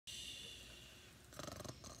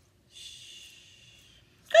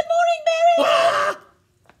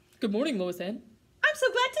Good morning, Lois Ann. I'm so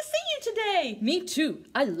glad to see you today. Me too.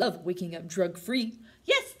 I love waking up drug-free.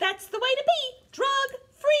 Yes, that's the way to be.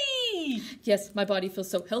 Drug-free. Yes, my body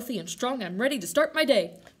feels so healthy and strong, I'm ready to start my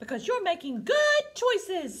day. Because you're making good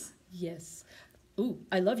choices. Yes. Ooh,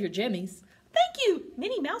 I love your jammies. Thank you.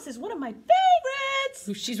 Minnie Mouse is one of my favorites.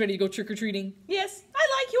 Ooh, she's ready to go trick-or-treating. Yes, I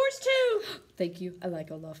like yours too. Thank you. I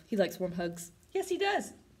like Olaf. He likes warm hugs. Yes, he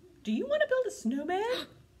does. Do you want to build a snowman?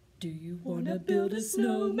 Do you want to build a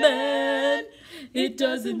snowman? It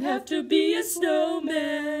doesn't have to be a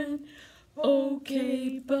snowman.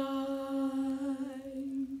 Okay, bye.